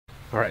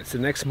All right, so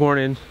next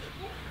morning,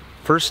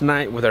 first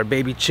night with our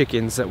baby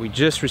chickens that we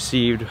just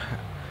received.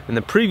 In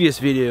the previous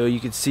video, you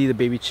could see the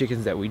baby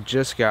chickens that we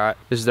just got.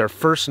 This is our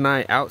first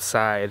night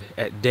outside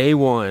at day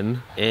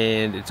one,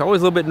 and it's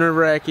always a little bit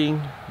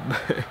nerve-wracking,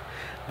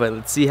 but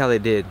let's see how they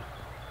did.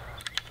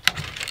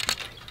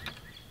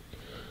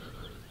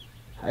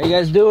 How you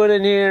guys doing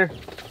in here?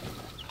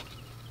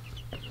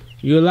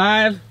 You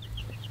alive?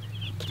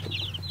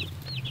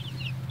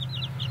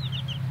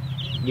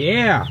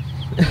 Yeah.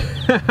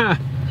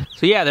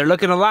 So yeah, they're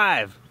looking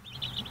alive,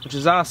 which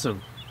is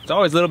awesome. It's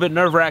always a little bit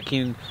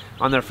nerve-wracking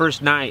on their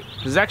first night.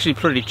 It's actually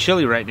pretty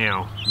chilly right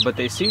now, but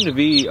they seem to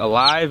be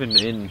alive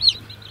and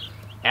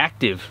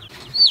active.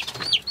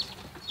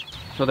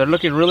 So they're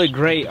looking really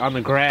great on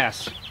the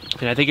grass.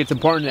 And I think it's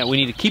important that we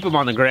need to keep them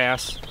on the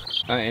grass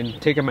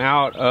and take them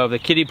out of the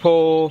kiddie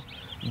pool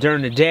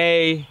during the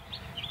day.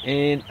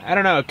 And I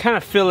don't know, kind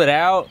of fill it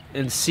out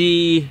and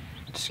see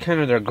just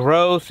kind of their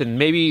growth. And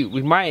maybe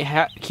we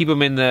might keep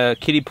them in the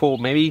kiddie pool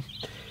maybe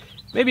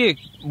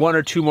 1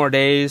 or 2 more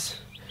days.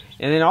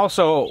 And then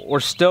also, we're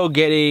still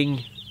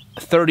getting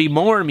 30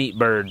 more meat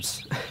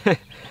birds.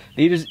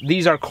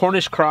 These are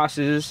Cornish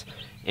crosses,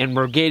 and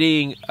we're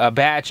getting a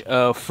batch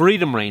of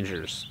Freedom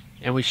Rangers.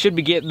 And we should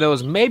be getting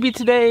those maybe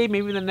today,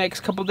 maybe the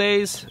next couple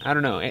days. I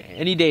don't know,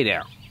 any day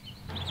now.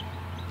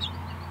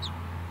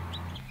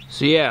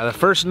 So yeah, the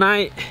first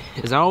night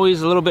is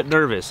always a little bit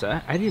nervous.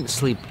 I didn't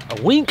sleep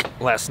a wink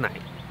last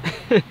night.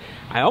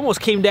 I almost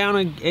came down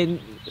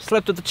and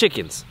slept with the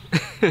chickens.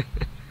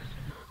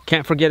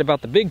 Can't forget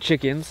about the big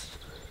chickens.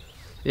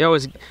 They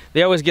always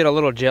get a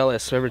little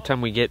jealous every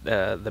time we get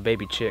the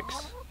baby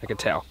chicks. I can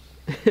tell.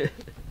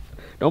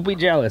 Don't be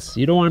jealous.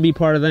 You don't want to be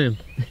part of them.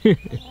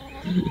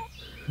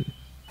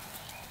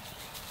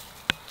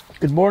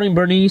 Good morning,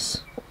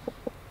 Bernice.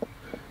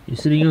 You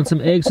sitting on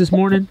some eggs this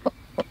morning?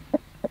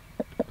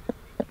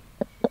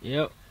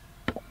 Yep.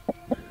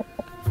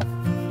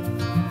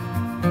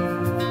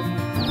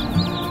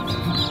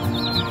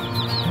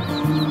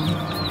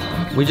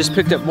 We just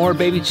picked up more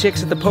baby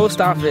chicks at the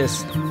post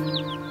office.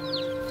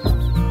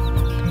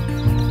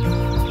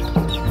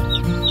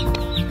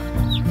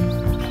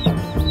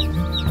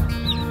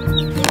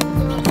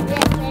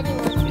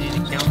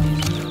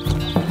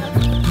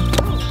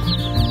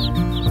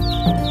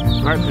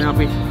 All right,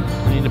 Penelope,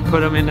 we need to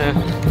put them in,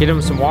 get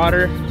them some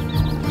water.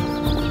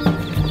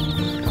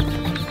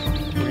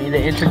 We need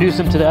to introduce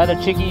them to the other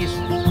chickies.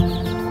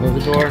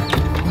 Close the door.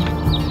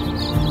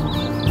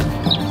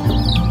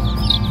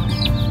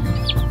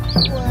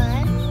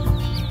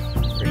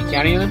 Are you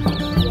counting them?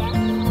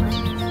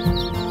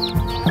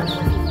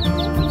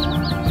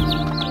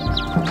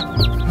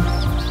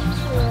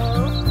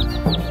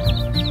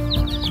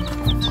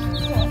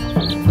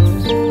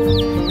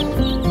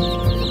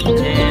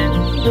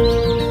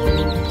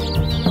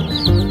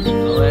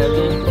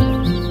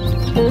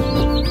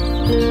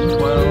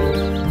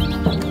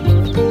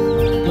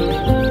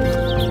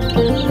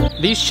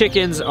 These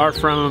chickens are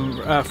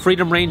from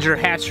Freedom Ranger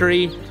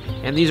Hatchery,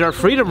 and these are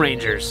Freedom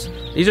Rangers.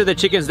 These are the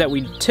chickens that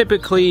we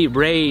typically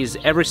raise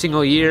every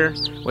single year,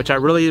 which I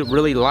really,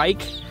 really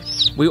like.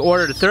 We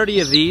ordered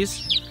 30 of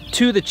these.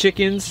 2 of the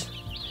chickens,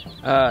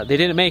 they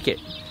didn't make it.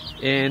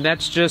 And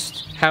that's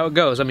just how it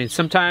goes. I mean,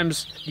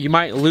 sometimes you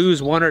might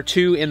lose 1 or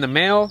 2 in the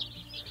mail,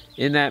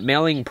 in that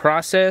mailing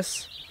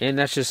process, and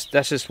that's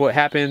just what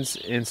happens.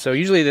 And so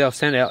usually they'll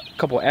send out a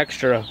couple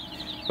extra,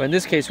 but in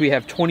this case we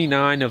have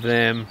 29 of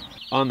them.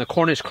 On the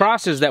Cornish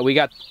crosses that we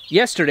got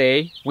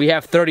yesterday, we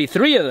have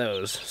 33 of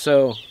those.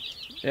 So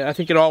yeah, I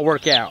think it'll all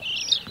work out.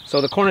 So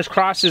the Cornish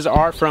crosses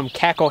are from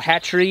Cackle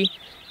Hatchery,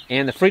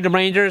 and the Freedom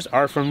Rangers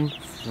are from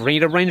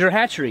Freedom Ranger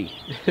Hatchery.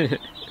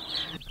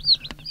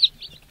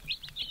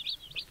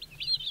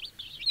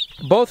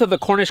 Both of the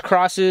Cornish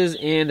crosses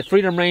and the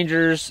Freedom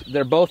Rangers,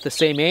 they're both the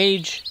same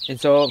age.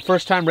 And so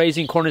first time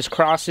raising Cornish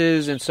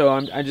crosses, and so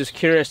I'm just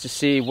curious to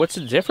see what's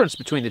the difference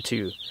between the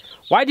two.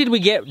 Why did we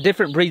get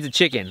different breeds of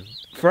chicken?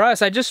 For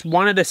us, I just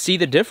wanted to see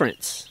the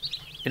difference,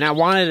 and I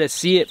wanted to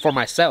see it for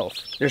myself.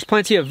 There's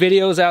plenty of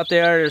videos out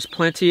there. There's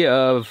plenty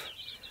of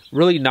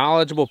really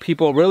knowledgeable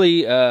people,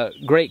 really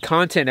great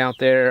content out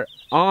there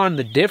on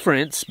the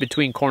difference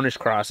between Cornish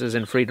crosses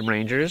and Freedom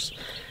Rangers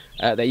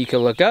that you can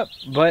look up.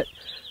 But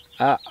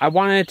I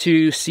wanted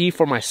to see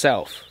for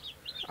myself.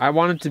 I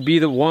wanted to be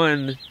the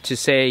one to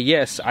say,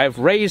 yes, I've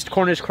raised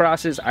Cornish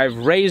crosses, I've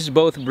raised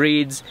both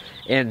breeds,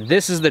 and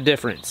this is the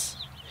difference.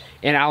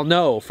 And I'll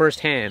know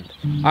firsthand.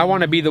 I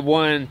want to be the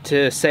one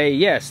to say,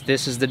 yes,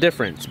 this is the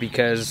difference,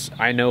 because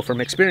I know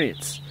from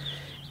experience.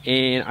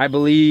 And I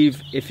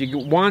believe if you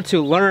want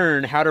to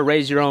learn how to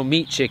raise your own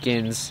meat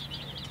chickens,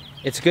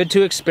 it's good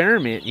to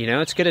experiment, you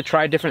know? It's good to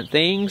try different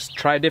things,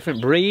 try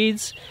different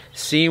breeds,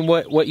 seeing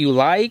what you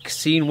like,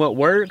 seeing what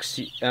works.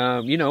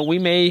 You know, we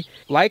may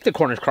like the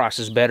Cornish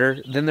crosses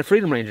better than the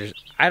Freedom Rangers.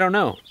 I don't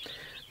know.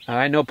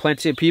 I know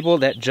plenty of people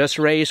that just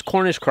raise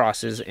Cornish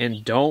crosses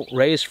and don't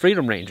raise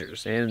Freedom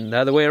Rangers, and the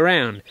other way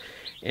around.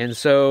 And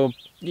so,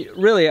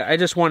 really, I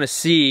just want to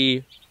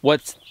see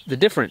what's the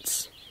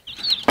difference.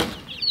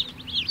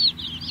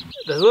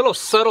 The little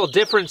subtle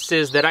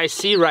differences that I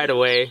see right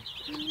away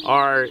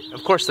are,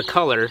 of course, the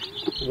color.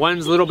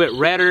 One's a little bit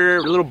redder,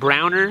 a little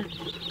browner,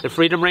 the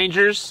Freedom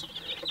Rangers.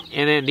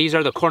 And then these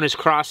are the Cornish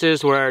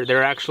crosses where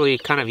they're actually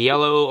kind of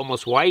yellow,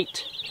 almost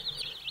white.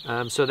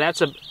 So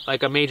that's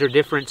like a major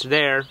difference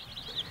there.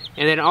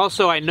 And then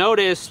also I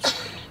noticed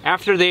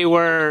after they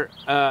were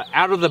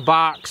out of the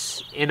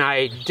box and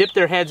I dipped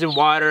their heads in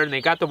water and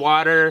they got the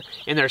water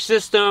in their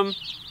system,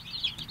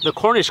 the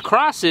Cornish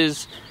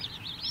crosses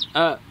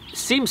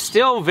seemed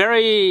still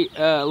very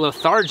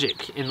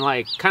lethargic and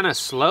like kind of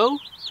slow.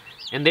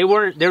 And they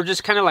were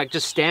just kind of like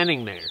just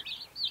standing there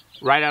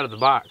right out of the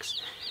box.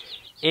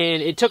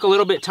 And it took a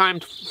little bit time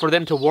for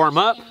them to warm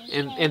up,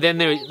 and then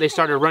they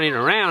started running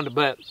around.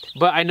 But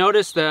I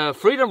noticed the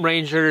Freedom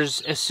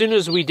Rangers, as soon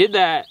as we did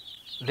that,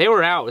 they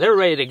were out. They were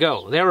ready to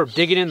go. They were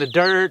digging in the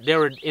dirt. They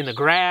were in the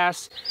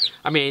grass.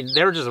 I mean,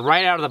 they were just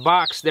right out of the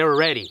box. They were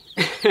ready.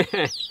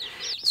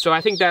 So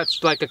I think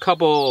that's like a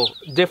couple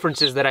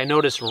differences that I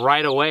noticed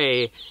right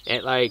away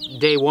at like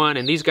day one.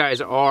 And these guys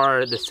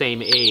are the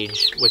same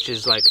age, which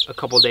is like a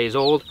couple days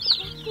old.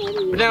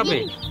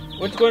 Penelope,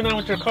 what's going on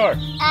with your car?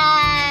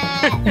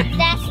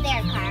 That's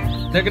their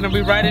car. They're gonna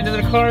be riding in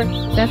their car?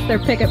 That's their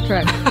pickup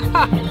truck.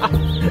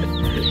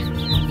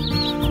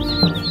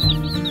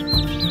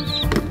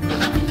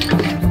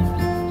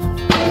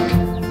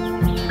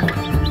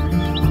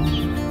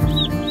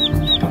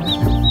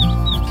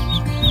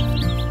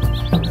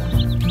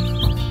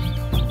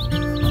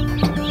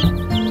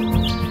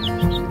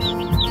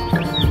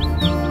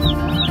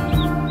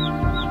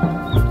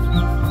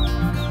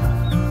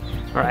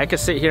 I could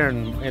sit here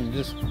and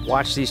just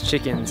watch these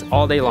chickens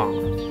all day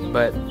long,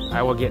 but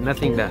I will get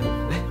nothing done.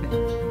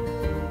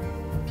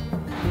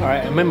 All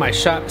right, I'm in my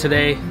shop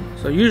today.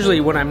 So usually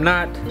when I'm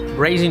not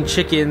raising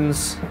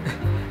chickens,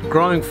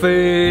 growing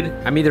food,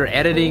 I'm either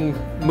editing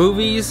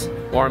movies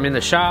or I'm in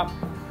the shop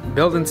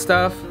building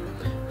stuff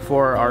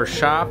for our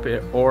shop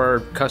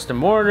or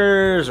custom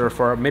orders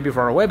or maybe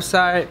for our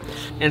website.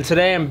 And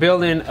today I'm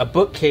building a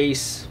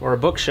bookcase or a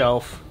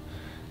bookshelf.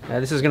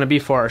 This is going to be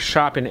for our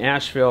shop in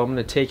Asheville. I'm going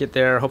to take it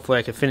there. Hopefully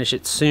I can finish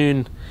it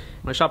soon.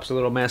 My shop's a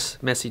little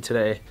messy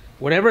today.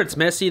 Whenever it's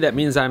messy, that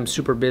means I'm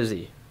super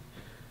busy,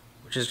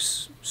 which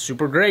is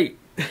super great.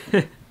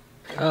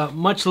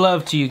 Much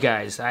love to you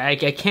guys. I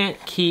can't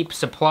keep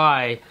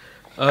supply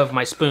of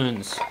my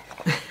spoons.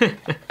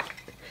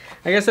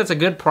 I guess that's a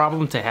good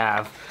problem to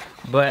have,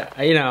 but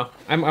you know,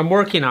 I'm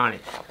working on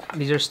it.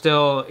 These are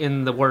still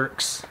in the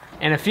works,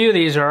 and a few of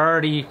these are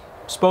already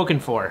spoken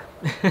for,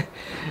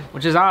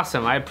 which is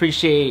awesome. I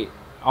appreciate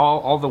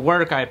all the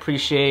work. I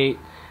appreciate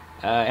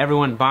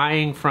everyone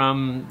buying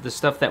from the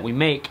stuff that we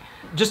make.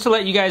 Just to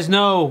let you guys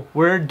know,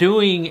 we're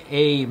doing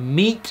a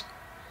meet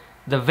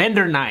the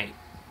vendor night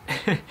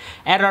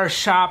at our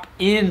shop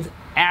in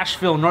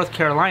Asheville, North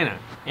Carolina.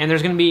 And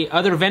there's gonna be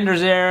other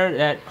vendors there,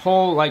 that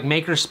whole like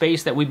maker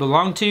space that we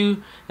belong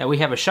to, that we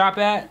have a shop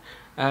at.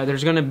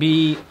 There's gonna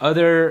be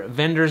other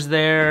vendors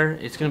there.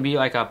 It's gonna be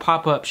like a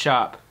pop-up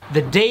shop.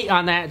 The date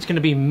on that is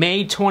gonna be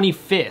May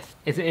 25th.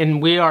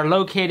 And we are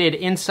located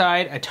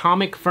inside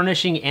Atomic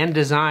Furnishing and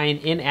Design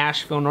in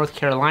Asheville, North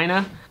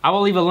Carolina. I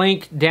will leave a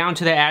link down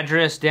to the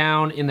address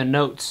down in the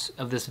notes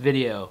of this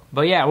video.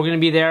 But yeah, we're gonna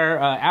be there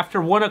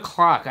after 1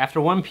 o'clock,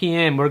 after 1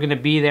 p.m. we're gonna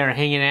be there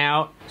hanging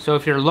out. So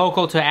if you're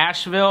local to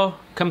Asheville,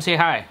 come say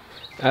hi.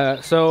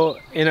 So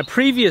in a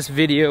previous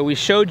video, we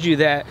showed you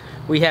that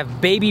we have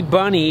baby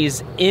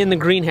bunnies in the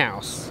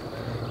greenhouse.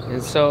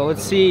 And so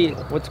let's see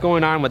what's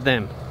going on with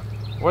them.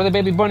 Where are the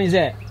baby bunnies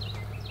at?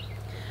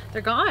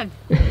 They're gone.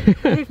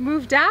 They've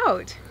moved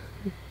out.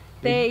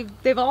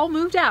 They've all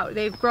moved out.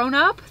 They've grown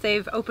up.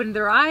 They've opened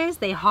their eyes.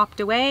 They hopped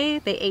away.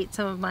 They ate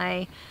some of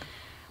my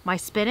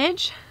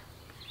spinach,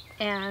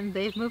 and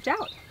they've moved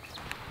out.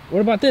 What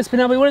about this,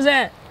 Penelope? What is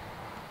that?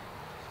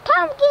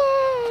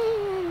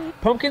 Pumpkin!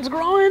 Pumpkins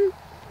growing?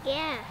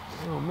 Yeah.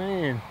 Oh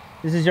man,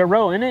 this is your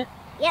row, isn't it?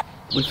 Yep.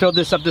 We filled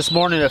this up this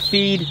morning to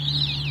feed.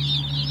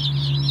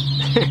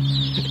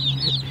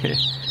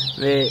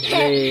 They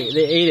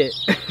ate it.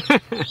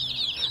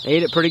 They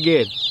ate it pretty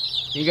good.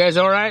 You guys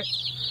all right?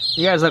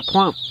 You guys look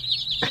plump.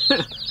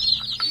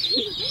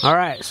 All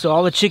right, so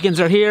all the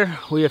chickens are here.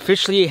 We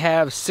officially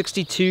have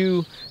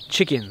 62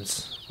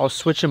 chickens. I'll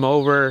switch them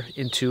over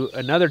into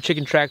another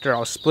chicken tractor.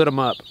 I'll split them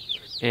up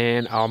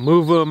and I'll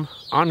move them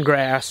on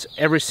grass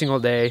every single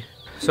day.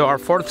 So our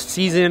 4th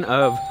season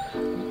of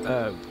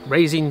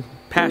raising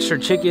pasture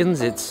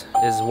chickens, is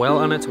well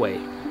on its way.